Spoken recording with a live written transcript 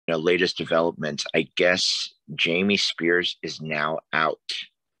latest developments. I guess Jamie Spears is now out.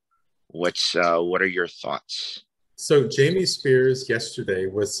 What are your thoughts? So Jamie Spears yesterday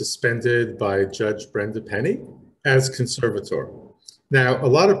was suspended by Judge Brenda Penny as conservator. Now, a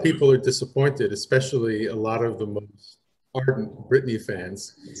lot of people are disappointed, especially a lot of the most ardent Britney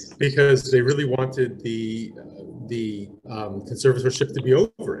fans, because they really wanted the conservatorship to be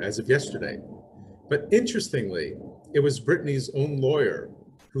over as of yesterday. But interestingly, it was Britney's own lawyer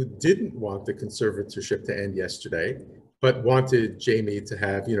who didn't want the conservatorship to end yesterday, but wanted Jamie to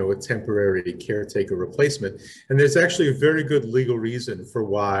have, a temporary caretaker replacement. And there's actually a very good legal reason for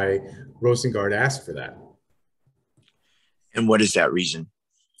why Rosengard asked for that. And what is that reason?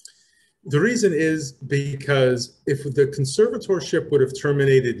 The reason is because if the conservatorship would have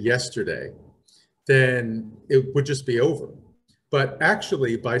terminated yesterday, then it would just be over. But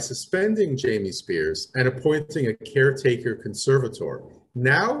actually, by suspending Jamie Spears and appointing a caretaker conservator,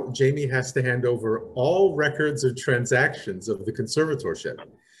 now Jamie has to hand over all records of transactions of the conservatorship.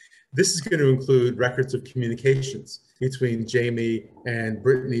 This is going to include records of communications between Jamie and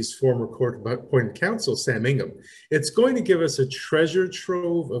Britney's former court-appointed counsel, Sam Ingham. It's going to give us a treasure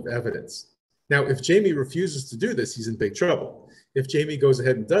trove of evidence. Now, if Jamie refuses to do this, he's in big trouble. If Jamie goes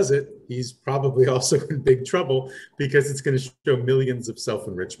ahead and does it, he's probably also in big trouble because it's going to show millions of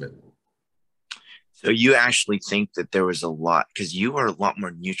self-enrichment. So you actually think that there was a lot, because you were a lot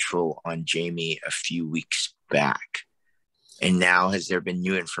more neutral on Jamie a few weeks back. And now has there been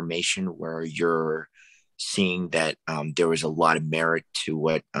new information where you're seeing that there was a lot of merit to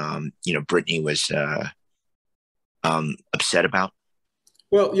what, Britney was upset about?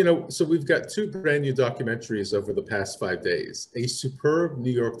 Well, so we've got two brand new documentaries over the past 5 days. A superb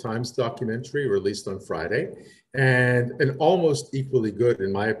New York Times documentary released on Friday, and an almost equally good,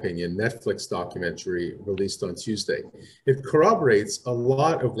 in my opinion, Netflix documentary released on Tuesday. It corroborates a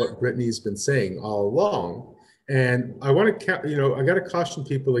lot of what Britney's been saying all along. And I want to, I got to caution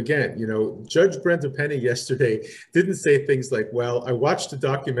people again. Judge Brenda Penny yesterday didn't say things like, well, I watched a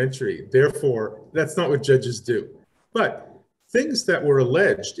documentary, therefore, that's not what judges do. But things that were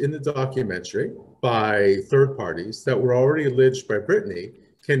alleged in the documentary by third parties that were already alleged by Britney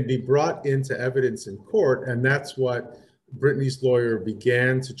can be brought into evidence in court. And that's what Britney's lawyer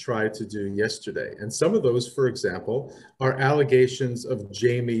began to try to do yesterday. And some of those, for example, are allegations of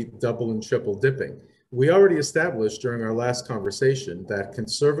Jamie double and triple dipping. We already established during our last conversation that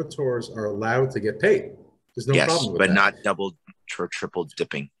conservators are allowed to get paid. There's no problem with that. Yes, but not double or triple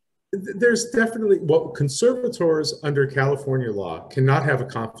dipping. There's definitely, conservators under California law cannot have a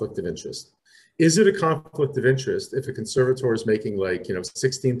conflict of interest. Is it a conflict of interest if a conservator is making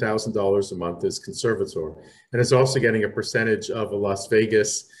 $16,000 a month as conservator and is also getting a percentage of a Las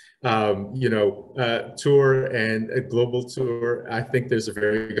Vegas tour and a global tour? I think there's a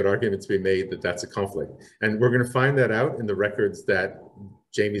very good argument to be made that that's a conflict. And we're going to find that out in the records that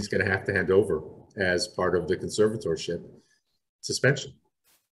Jamie's going to have to hand over as part of the conservatorship suspension.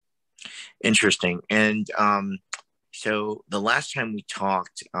 Interesting. And so the last time we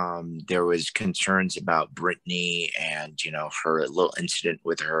talked, there was concerns about Britney and, her little incident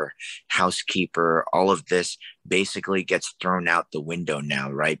with her housekeeper. All of this basically gets thrown out the window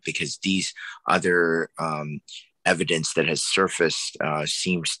now, right? Because these other evidence that has surfaced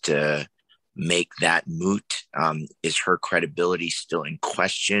seems to make that moot. Is her credibility still in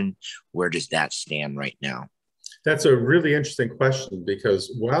question? Where does that stand right now? That's a really interesting question,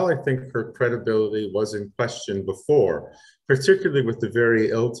 because while I think her credibility was in question before, particularly with the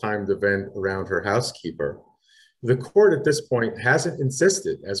very ill-timed event around her housekeeper, the court at this point hasn't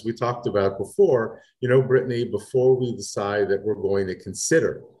insisted, as we talked about before, Britney, before we decide that we're going to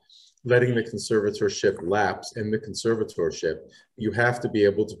consider letting the conservatorship lapse in the conservatorship, you have to be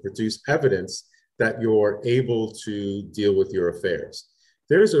able to produce evidence that you're able to deal with your affairs.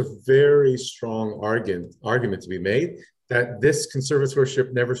 There's a very strong argument to be made that this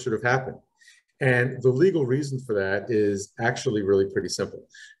conservatorship never should have happened. And the legal reason for that is actually really pretty simple.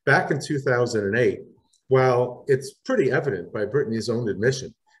 Back in 2008, while it's pretty evident by Britney's own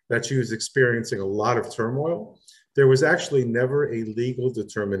admission that she was experiencing a lot of turmoil, there was actually never a legal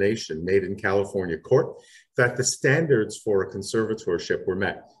determination made in California court that the standards for a conservatorship were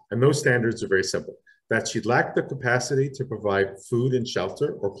met. And those standards are very simple: that she lacked the capacity to provide food and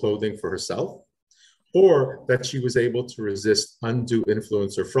shelter or clothing for herself, or that she was able to resist undue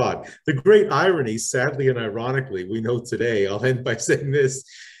influence or fraud. The great irony, sadly and ironically, we know today, I'll end by saying this,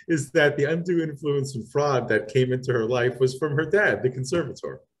 is that the undue influence and fraud that came into her life was from her dad, the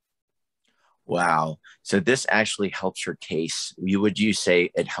conservator. Wow. So this actually helps her case. Would you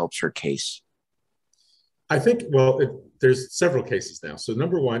say it helps her case? I think, well, there's several cases now. So,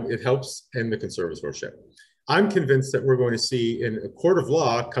 number one, it helps end the conservatorship. I'm convinced that we're going to see in a court of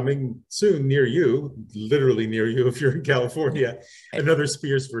law coming soon near you, literally near you if you're in California, another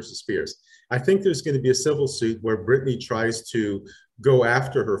Spears versus Spears. I think there's going to be a civil suit where Britney tries to go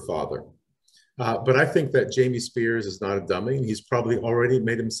after her father. But I think that Jamie Spears is not a dummy. And he's probably already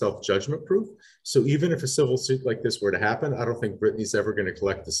made himself judgment proof. So even if a civil suit like this were to happen, I don't think Britney's ever going to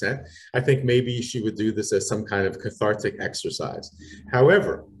collect dissent. I think maybe she would do this as some kind of cathartic exercise.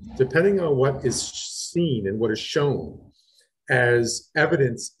 However, depending on what is seen and what is shown as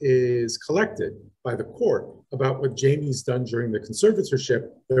evidence is collected by the court about what Jamie's done during the conservatorship,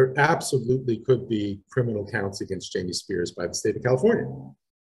 there absolutely could be criminal counts against Jamie Spears by the state of California.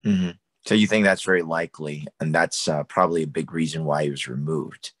 Mm-hmm. So you think that's very likely, and that's probably a big reason why he was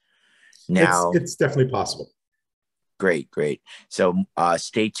removed. Now, it's definitely possible. Great, great. So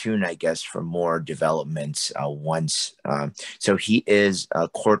stay tuned, I guess, for more developments once. So he is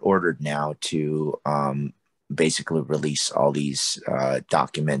court ordered now to basically release all these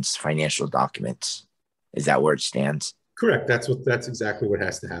documents, financial documents. Is that where it stands? Correct. That's exactly what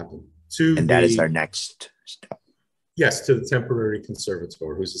has to happen. And that is our next step. Yes, to the temporary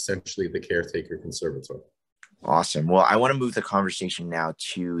conservator, who's essentially the caretaker conservator. Awesome. Well, I want to move the conversation now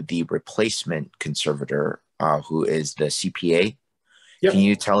to the replacement conservator, who is the CPA. Yep. Can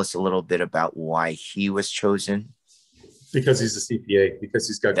you tell us a little bit about why he was chosen? Because he's a CPA, because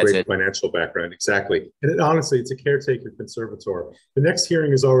he's got great financial background. Exactly. And honestly, it's a caretaker conservator. The next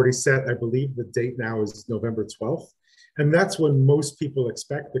hearing is already set. I believe the date now is November 12th. And that's when most people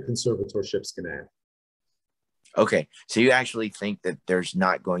expect the conservatorship's going to end. Okay. So you actually think that there's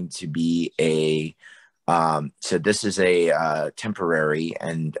not going to be a, so this is a temporary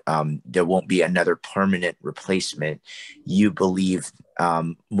and there won't be another permanent replacement. You believe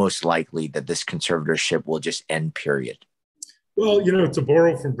most likely that this conservatorship will just end, period. Well, to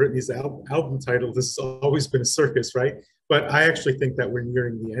borrow from Britney's album title, this has always been a circus, right? But I actually think that we're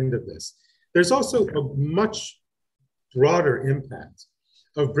nearing the end of this. There's also a much broader impact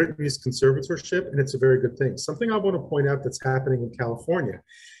of Britney's conservatorship, and it's a very good thing. Something I want to point out that's happening in California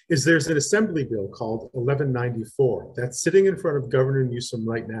is there's an assembly bill called 1194 that's sitting in front of Governor Newsom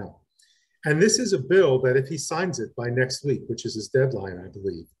right now. And this is a bill that if he signs it by next week, which is his deadline, I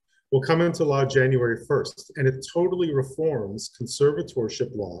believe, will come into law January 1st. And it totally reforms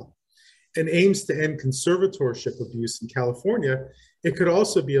conservatorship law and aims to end conservatorship abuse in California. It could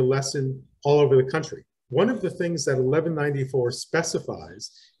also be a lesson all over the country. One of the things that 1194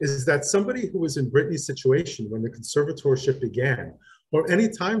 specifies is that somebody who was in Britney's situation when the conservatorship began, or any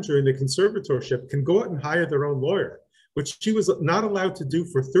time during the conservatorship, can go out and hire their own lawyer, which she was not allowed to do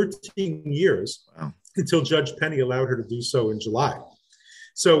for 13 years until Judge Penny allowed her to do so in July.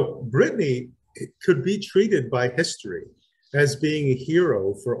 So Britney could be treated by history as being a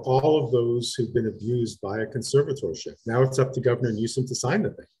hero for all of those who've been abused by a conservatorship. Now it's up to Governor Newsom to sign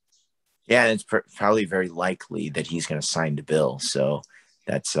the thing. Yeah, and it's probably very likely that he's going to sign the bill. So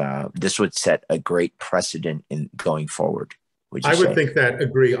that's this would set a great precedent in going forward. I would think that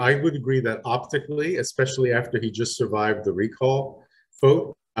agree. I would agree that optically, especially after he just survived the recall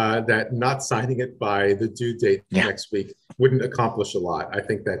vote, that not signing it by the due date next week wouldn't accomplish a lot. I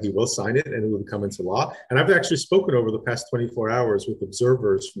think that he will sign it and it would come into law. And I've actually spoken over the past 24 hours with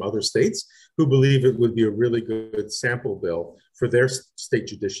observers from other states who believe it would be a really good sample bill for their state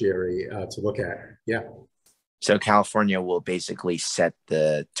judiciary to look at. Yeah. So California will basically set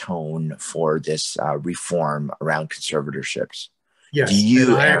the tone for this reform around conservatorships. Yes. Do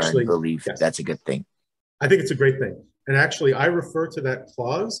you, Aaron, believe that's a good thing? I think it's a great thing. And actually, I refer to that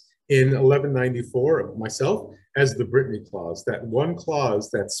clause in 1194 myself as the Britney clause, that one clause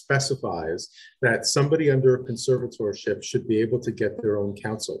that specifies that somebody under a conservatorship should be able to get their own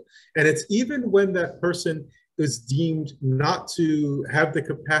counsel. And it's even when that person is deemed not to have the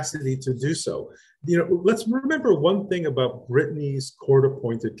capacity to do so. Let's remember one thing about Britney's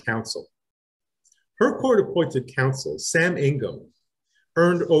court-appointed counsel. Her court-appointed counsel, Sam Ingham,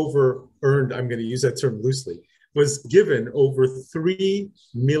 earned, I'm going to use that term loosely, was given over $3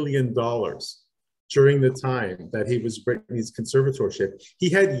 million during the time that he was Britney's conservatorship. He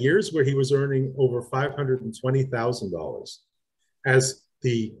had years where he was earning over $520,000 as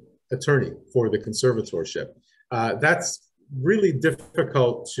the attorney for the conservatorship. That's really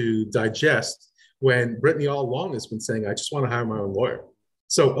difficult to digest when Britney all along has been saying, I just want to hire my own lawyer.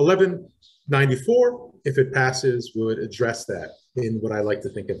 So 1194, if it passes, would address that in what I like to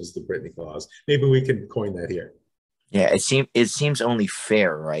think of as the Britney clause. Maybe we can coin that here. Yeah, it seems only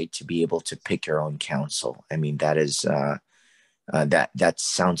fair, right, to be able to pick your own counsel. I mean, that is that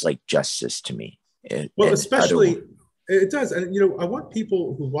sounds like justice to me. Well, and other. especially it does. And, I want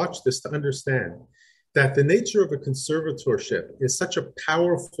people who watch this to understand that the nature of a conservatorship is such a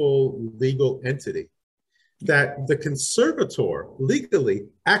powerful legal entity that the conservator legally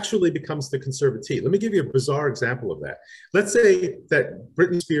actually becomes the conservatee. Let me give you a bizarre example of that. Let's say that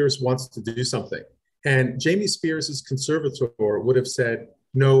Britney Spears wants to do something, and Jamie Spears' conservator would have said,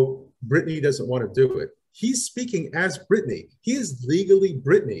 no, Britney doesn't want to do it. He's speaking as Britney. He is legally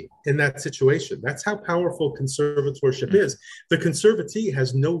Britney in that situation. That's how powerful conservatorship is. The conservatee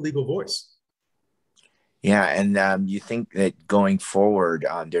has no legal voice. Yeah, and you think that going forward,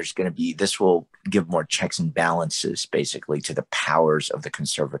 there's going to be this will give more checks and balances, basically, to the powers of the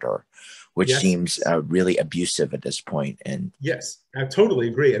conservator, which Yes. seems really abusive at this point. And Yes, I totally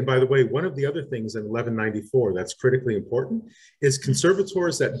agree. And by the way, one of the other things in 1194 that's critically important is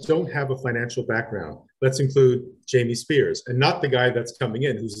conservators that don't have a financial background. Let's include Jamie Spears and not the guy that's coming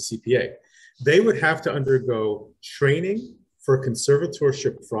in who's a CPA. They would have to undergo training for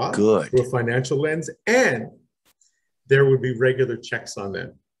conservatorship fraud good, through a financial lens, and there would be regular checks on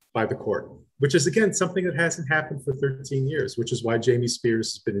them by the court, which is, again, something that hasn't happened for 13 years, which is why Jamie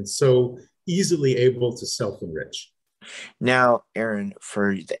Spears has been so easily able to self-enrich. Now, Aron,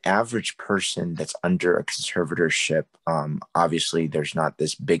 for the average person that's under a conservatorship, obviously there's not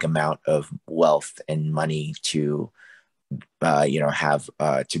this big amount of wealth and money to have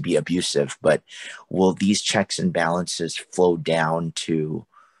to be abusive, but will these checks and balances flow down to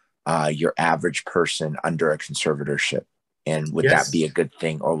your average person under a conservatorship? And would that be a Yes, good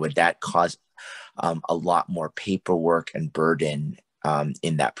thing, or would that cause a lot more paperwork and burden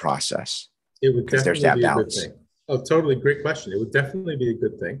in that process? it would Because there's definitely that be a good balance. thing. Oh, totally. Great question. It would definitely be a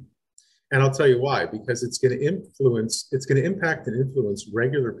good thing. And I'll tell you why, because it's going to impact and influence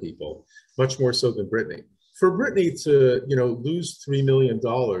regular people much more so than Brittany. For Brittany to, lose $3 million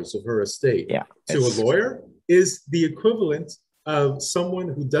of her estate Yeah, to a it's lawyer is the equivalent of someone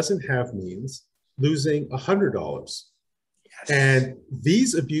who doesn't have means losing $100. yes. And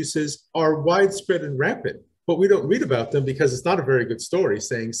these abuses are widespread and rampant, but we don't read about them because it's not a very good story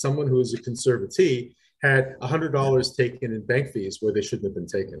saying someone who is a conservatee had $100 taken in bank fees where they shouldn't have been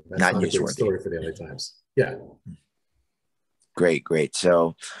taken. That's Not not a great newsworthy. story for the LA Times. Yeah, Great, great.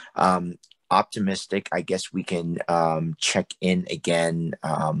 So, optimistic. I guess we can check in again.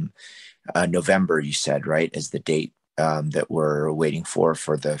 November, you said, right, is the date that we're waiting for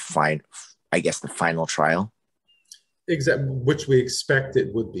the I guess the final trial. exactly, which we expect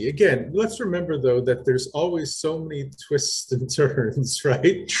it would be. Again, let's remember though that there's always so many twists and turns,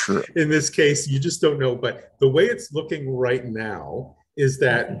 right? True. In this case, you just don't know. But the way it's looking right now is Mhm.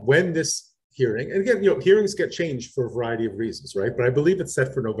 that when this hearing, and again, hearings get changed for a variety of reasons, right? But I believe it's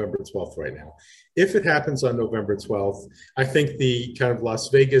set for November 12th right now. If it happens on November 12th, I think the kind of Las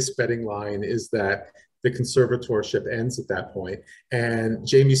Vegas betting line is that the conservatorship ends at that point, and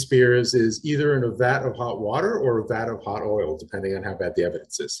Jamie Spears is either in a vat of hot water or a vat of hot oil, depending on how bad the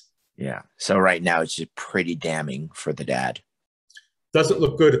evidence is. Yeah. So right now it's just pretty damning for the dad. Doesn't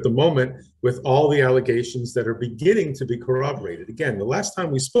look good at the moment with all the allegations that are beginning to be corroborated. Again, the last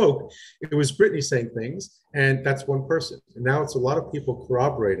time we spoke, it was Brittany saying things, and that's one person. And now it's a lot of people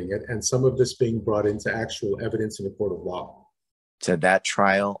corroborating it, and some of this being brought into actual evidence in a court of law. So that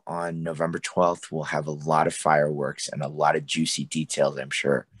trial on November 12th will have a lot of fireworks and a lot of juicy details, I'm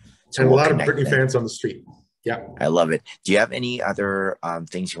sure. So And a we'll lot of connect Brittany then. fans on the street. Yeah. I love it. Do you have any other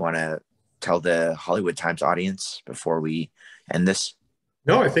things you want to tell the Hollywood Times audience before we end this?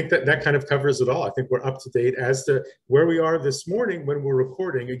 No, I think that that kind of covers it all. I think we're up to date as to where we are this morning when we're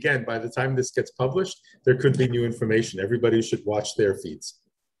recording. Again, by the time this gets published, there could be new information. Everybody should watch their feeds.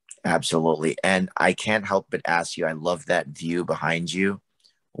 Absolutely. And I can't help but ask you, I love that view behind you.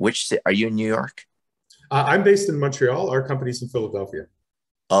 Are you in New York? I'm based in Montreal. Our company's in Philadelphia.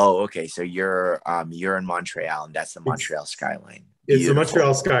 Oh, okay. So you're in Montreal, and that's the It's Montreal skyline. it's the Beautiful.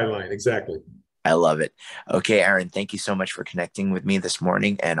 Montreal skyline, exactly. I love it. Okay, Aron, thank you so much for connecting with me this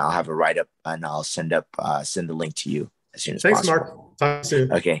morning, and I'll have a write up and I'll send the link to you as soon as Thanks, possible. Mark. Talk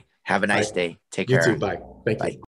soon. Okay. Have a nice Bye. day. Take You care, too. Aron. Bye. Thank Bye. you.